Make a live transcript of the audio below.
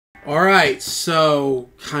All right, so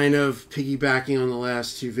kind of piggybacking on the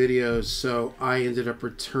last two videos, so I ended up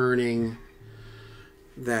returning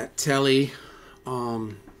that telly.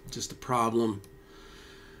 Just a problem.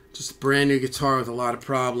 Just a brand new guitar with a lot of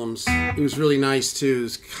problems. It was really nice too. It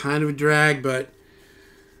was kind of a drag, but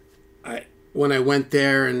when I went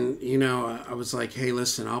there and, you know, I was like, hey,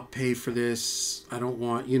 listen, I'll pay for this. I don't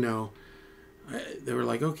want, you know, they were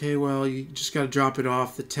like, okay, well, you just got to drop it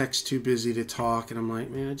off. The tech's too busy to talk. And I'm like,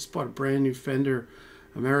 man, I just bought a brand new Fender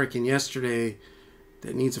American yesterday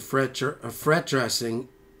that needs a fret dressing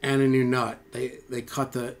and a new nut. They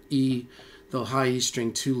cut the high E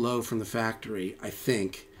string too low from the factory, I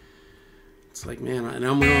think. It's like, man, and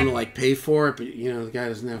I'm willing to like pay for it, but you know, the guy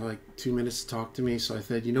doesn't have like 2 minutes to talk to me. So I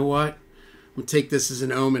said, you know what? I'm going to take this as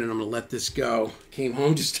an omen and I'm going to let this go. Came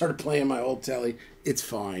home, just started playing my old telly. It's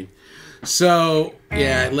fine. So,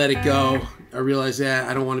 yeah, I let it go. I realized that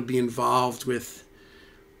I don't want to be involved with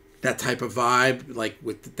that type of vibe, like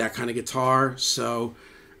with that kind of guitar. So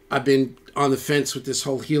I've been on the fence with this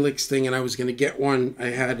whole Helix thing, and I was going to get one. I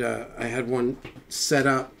had one set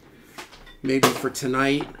up maybe for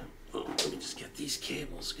tonight. Oh, let me just get these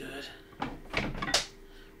cables good.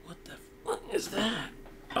 What the fuck is that?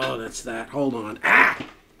 Oh, that's that. Hold on. Ah!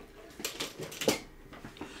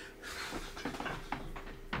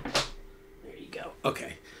 There you go.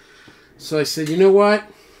 Okay. So I said, you know what?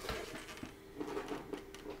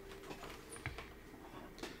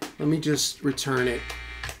 Let me just return it,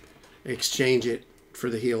 exchange it for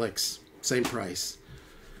the Helix. Same price.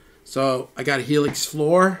 So I got a Helix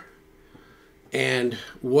floor. And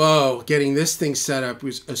whoa, getting this thing set up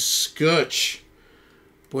was a scotch.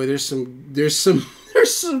 Boy, there's some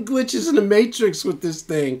glitches in the matrix with this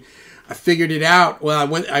thing. I figured it out.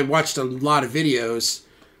 Well, I watched a lot of videos.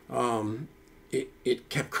 It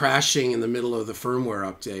kept crashing in the middle of the firmware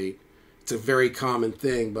update. It's a very common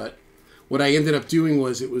thing, but what I ended up doing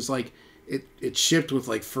was it was like it shipped with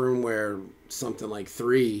like firmware something like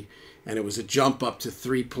 3, and it was a jump up to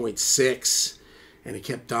 3.6, and it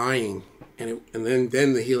kept dying. And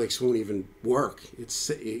then the Helix won't even work. It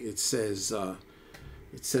says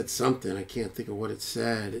it said something. I can't think of what it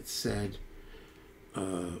said. It said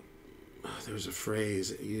there was a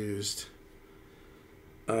phrase it used.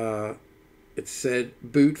 It said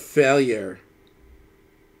boot failure.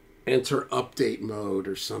 Enter update mode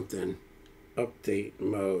or something. Update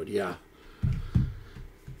mode, yeah.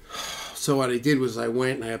 So what I did was I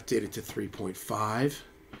went and I updated to 3.5,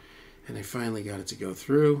 and I finally got it to go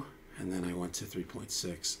through. And then I went to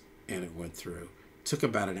 3.6, and it went through. It took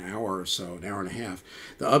about an hour or so, an hour and a half.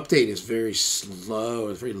 The update is very slow.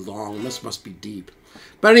 It's very long. This must be deep.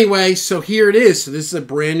 But anyway, so here it is. So this is a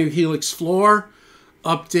brand new Helix floor,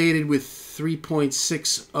 updated with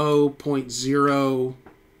 3.60.0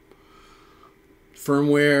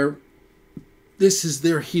 firmware. This is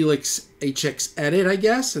their Helix HX Edit, I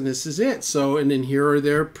guess, and this is it. So, and then here are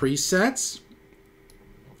their presets.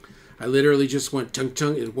 I literally just went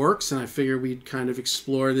tung, it works, and I figured we'd kind of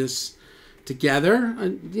explore this together.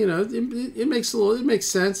 And you know, it makes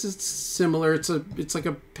sense. It's similar. It's like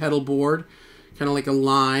a pedal board, kind of like a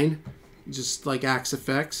line, just like Axe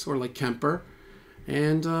FX or like Kemper.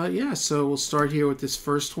 And yeah, so we'll start here with this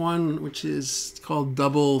first one, which is called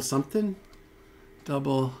double something,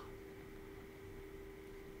 double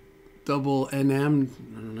NM. I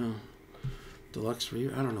don't know, deluxe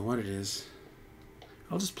review. I don't know what it is.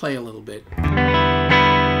 I'll just play a little bit.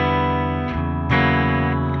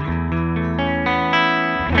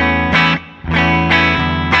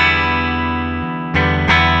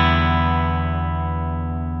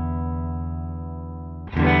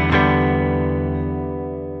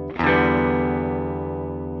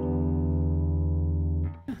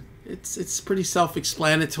 It's pretty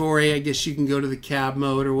self-explanatory. I guess you can go to the cab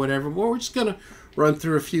mode or whatever. Well, we're just gonna run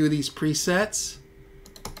through a few of these presets.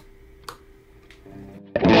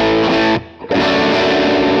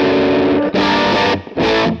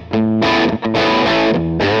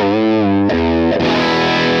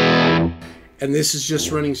 And this is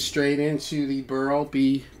just running straight into the Burl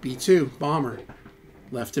B2 Bomber,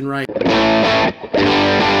 left and right.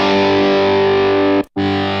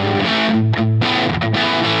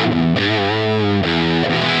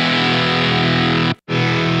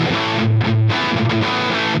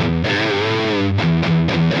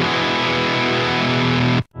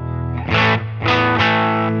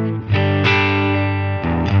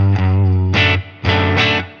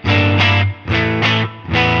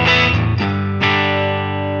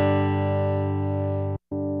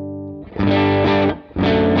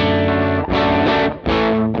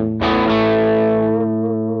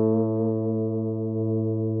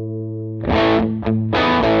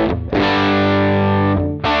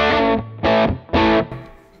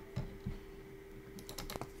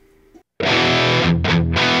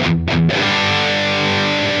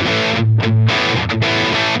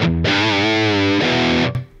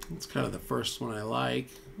 kind of the first one I like.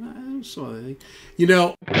 So, you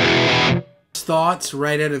know, thoughts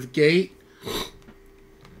right out of the gate.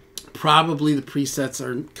 Probably the presets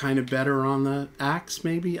are kind of better on the axe,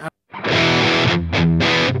 maybe.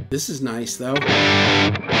 This is nice, though.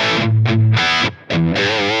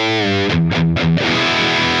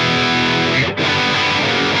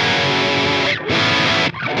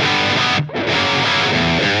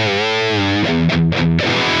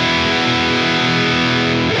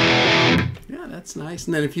 Yeah, that's nice.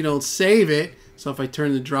 And then if you don't save it, so if I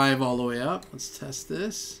turn the drive all the way up, let's test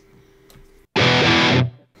this.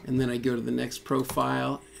 And then I go to the next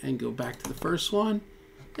profile and go back to the first one.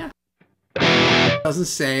 Yeah. Doesn't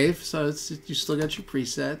save, so you still got your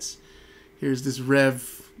presets. Here's this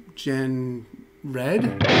Rev Gen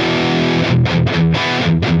Red.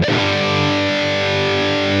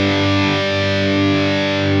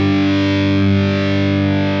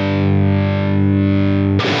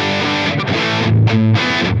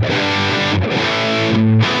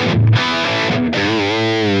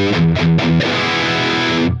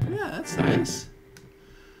 Nice.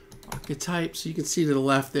 Archetype, so you can see to the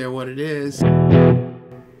left there what it is.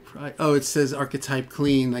 Oh, it says archetype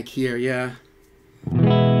clean, like here, yeah.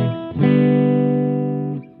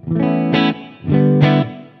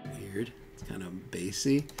 Weird. It's kind of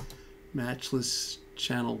bassy. Matchless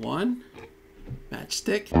channel 1.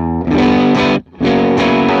 Matchstick.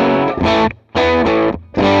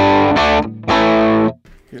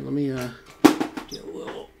 Here, let me get a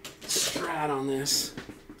little strat on this.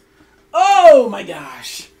 Oh my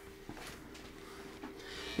gosh.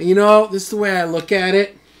 And you know, this is the way I look at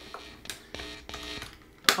it.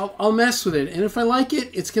 I'll mess with it. And if I like it,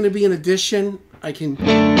 it's going to be an addition. I can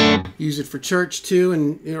use it for church too.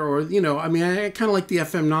 And, or, you know, I mean, I kind of like the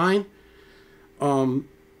FM9. And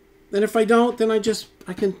if I don't, then I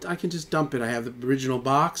can just dump it. I have the original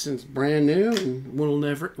box and it's brand new and we'll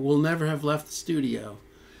never have left the studio.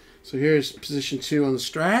 So here's position 2 on the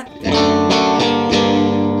Strat.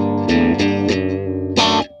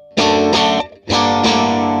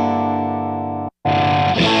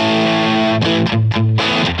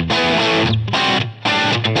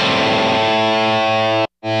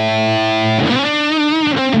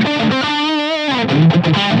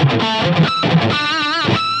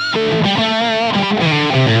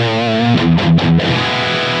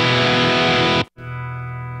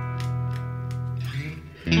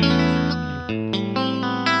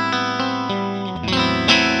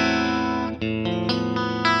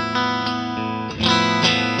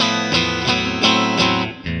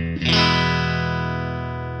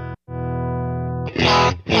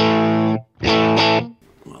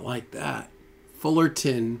 Like that.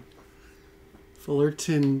 Fullerton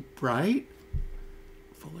Bright?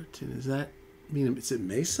 Fullerton, is that, I mean, is it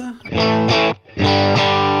Mesa? Yeah,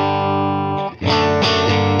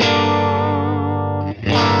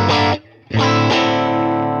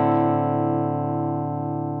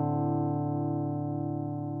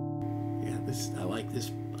 this, I like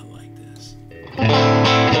this. I like this.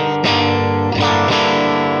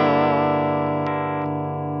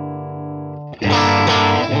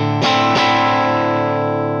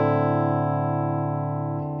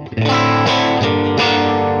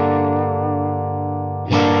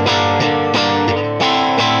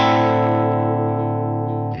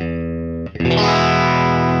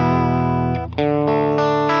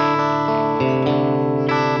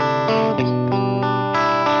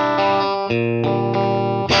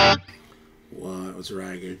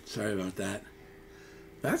 Ragged. Sorry about that.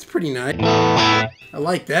 That's pretty nice. I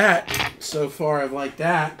like that. So far, I've liked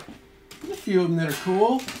that. There's a few of them that are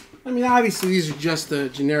cool. I mean, obviously, these are just the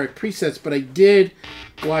generic presets, but I did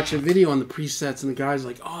watch a video on the presets, and the guy's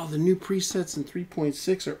like, oh, the new presets in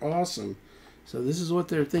 3.6 are awesome. So this is what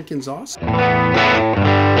they're thinking is awesome.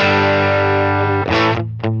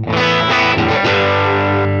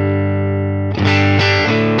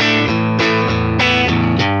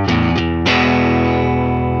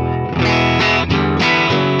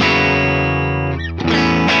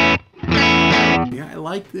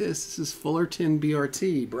 Like this. This is Fullerton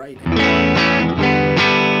BRT Bright.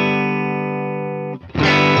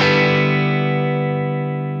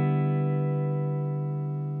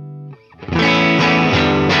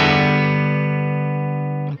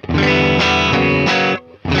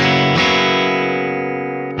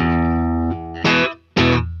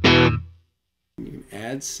 You can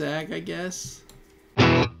add sag, I guess.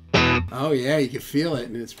 Oh yeah, you can feel it,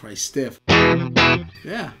 and it's probably stiff.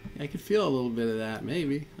 Yeah, I can feel a little bit of that,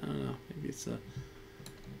 maybe. I don't know. Maybe it's some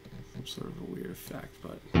sort of a weird effect,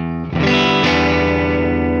 but...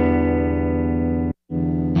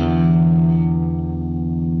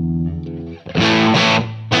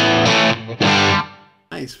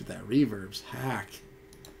 nice with that reverb's hack.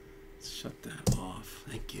 Let's shut that off.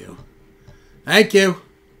 Thank you. Thank you.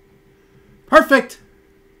 Perfect.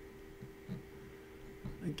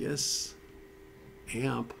 I guess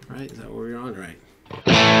amp, right? Is that what we're on? Right.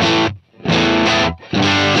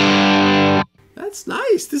 That's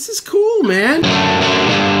nice. This is cool, man.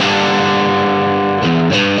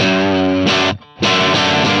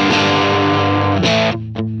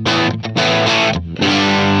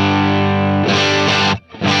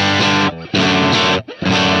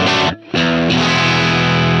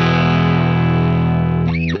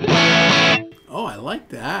 Oh, I like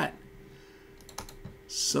that.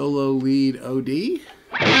 Solo lead OD.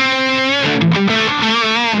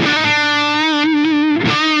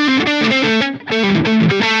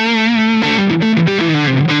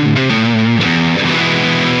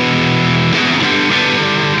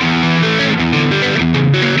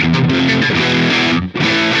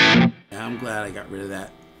 I'm glad I got rid of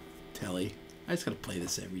that telly. I just gotta play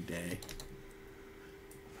this every day.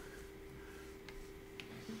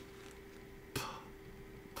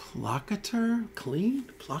 Placater? Clean?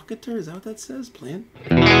 Placater? Is that what that says? Plan?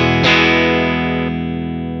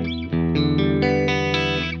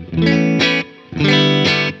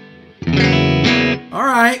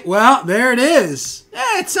 Alright, well, there it is.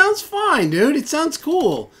 Yeah, it sounds fine, dude. It sounds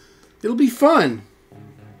cool. It'll be fun.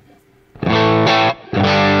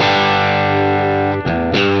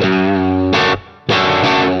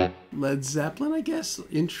 Led Zeppelin, I guess.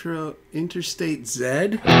 Interstate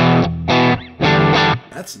Z.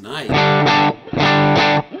 That's nice.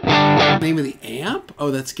 Name of the amp?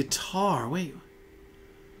 Oh, that's guitar. Wait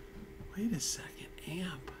a second.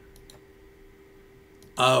 Amp.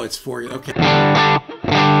 Oh, it's for you. Okay.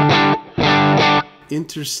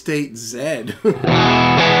 Interstate Z.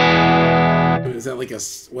 Is that like a,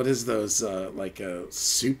 what is those, like a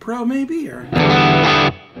Supro maybe? Or...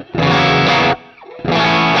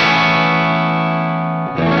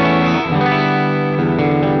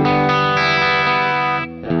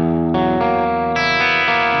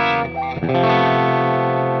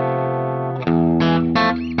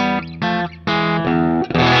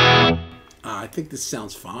 I think this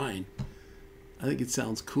sounds fine. I think it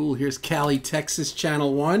sounds cool. Here's Cali, Texas,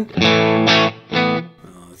 Channel 1. Oh,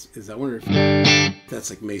 is that wonder if that's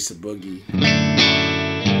like Mesa Boogie.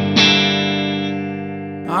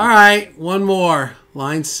 All right, one more.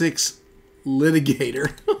 Line 6,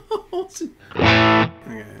 Litigator. Okay,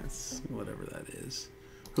 that's whatever that is.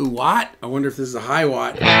 Who, what? I wonder if this is a high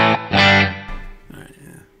watt. All right,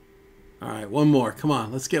 yeah. All right, one more. Come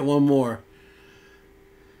on, let's get one more.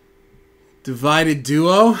 Divided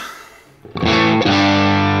Duo.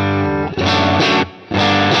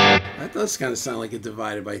 That does kind of sound like a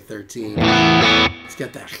Divided by 13. It's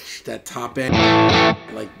got that top end,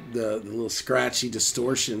 like the little scratchy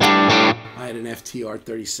distortion. I had an FTR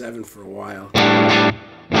 37 for a while.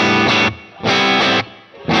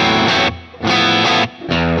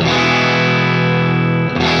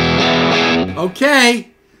 Okay,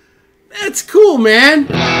 that's cool, man.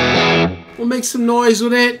 We'll make some noise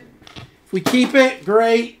with it. If we keep it,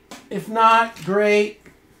 great. If not, great.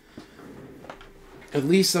 At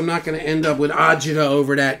least I'm not going to end up with agita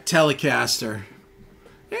over that Telecaster.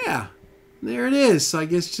 Yeah, there it is. So I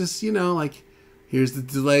guess just, you know, like, here's the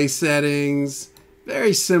delay settings.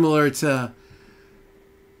 Very similar to,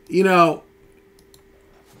 you know,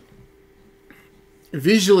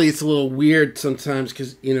 visually it's a little weird sometimes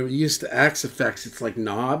because, you know, used to Axe Effects, it's like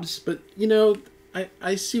knobs. But, you know,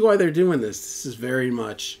 I see why they're doing this. This is very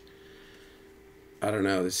much... I don't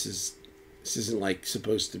know, this isn't like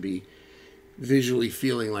supposed to be visually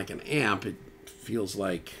feeling like an amp. It feels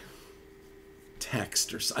like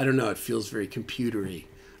text or I don't know, it feels very computery.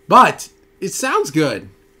 But it sounds good.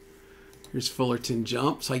 Here's Fullerton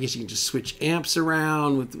Jump, so I guess you can just switch amps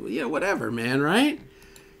around with, you know, whatever, man, right?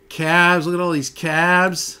 Cabs, look at all these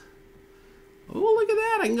cabs. Oh, look at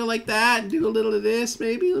that. I can go like that and do a little of this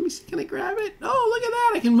maybe. Let me see, can I grab it? Oh, look at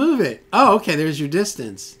that, I can move it. Oh, okay, there's your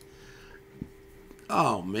distance.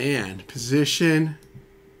 Oh, man. Position.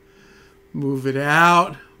 Move it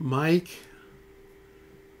out. Mic.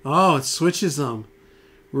 Oh, it switches them.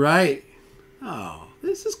 Right. Oh,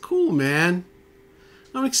 this is cool, man.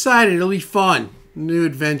 I'm excited. It'll be fun. New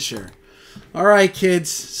adventure. All right, kids.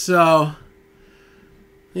 So,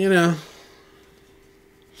 you know,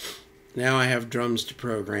 now I have drums to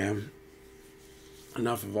program.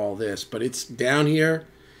 Enough of all this. But it's down here.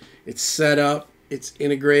 It's set up. It's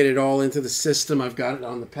integrated all into the system. I've got it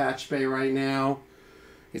on the patch bay right now.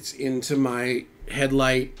 It's into my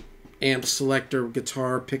headlight, amp selector,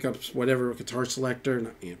 guitar pickups, whatever, guitar selector,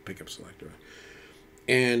 not amp pickup selector.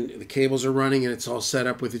 and the cables are running, and it's all set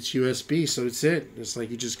up with its USB. So it's it. It's like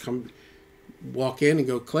you just walk in and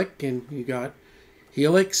go click, and you got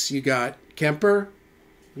Helix, you got Kemper,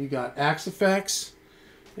 you got Axe Effects,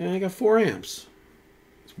 and I got 4 amps.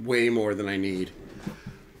 It's way more than I need.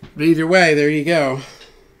 But either way, there you go.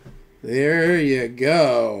 There you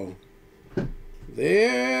go.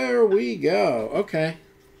 There we go. Okay.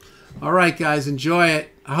 All right, guys, enjoy it.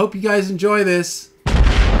 I hope you guys enjoy this.